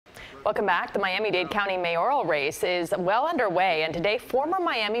Welcome back. The Miami-Dade County mayoral race is well underway, and today former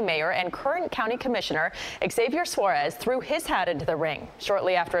Miami mayor and current county commissioner Xavier Suarez threw his hat into the ring.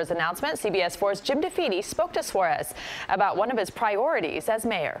 Shortly after his announcement, CBS 4's Jim DeFede spoke to Suarez about one of his priorities as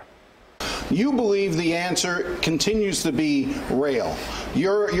mayor. You believe the answer continues to be rail.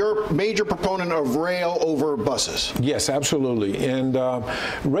 You're a major proponent of rail over buses. Yes, absolutely. And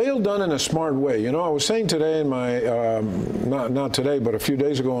rail done in a smart way. You know, I was saying today in my, not today, but a few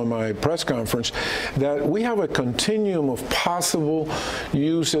days ago in my press conference, that we have a continuum of possible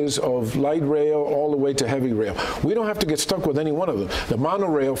uses of light rail all the way to heavy rail. We don't have to get stuck with any one of them. The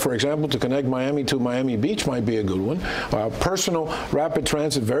monorail, for example, to connect Miami to Miami Beach might be a good one. Personal rapid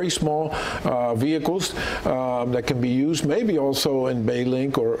transit, very small vehicles that can be used maybe also in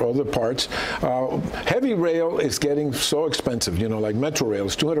Baylink or other parts. Heavy rail is getting so expensive, you know, like Metro Rail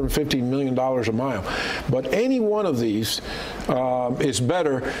is $250 million a mile. But any one of these is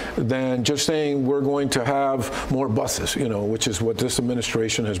better than just saying we're going to have more buses, you know, which is what this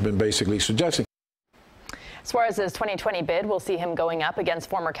administration has been basically suggesting. Suarez's 2020 bid will see him going up against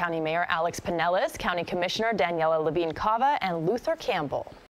former County Mayor Alex Pinellas, County Commissioner Daniela Levine Cava, and Luther Campbell.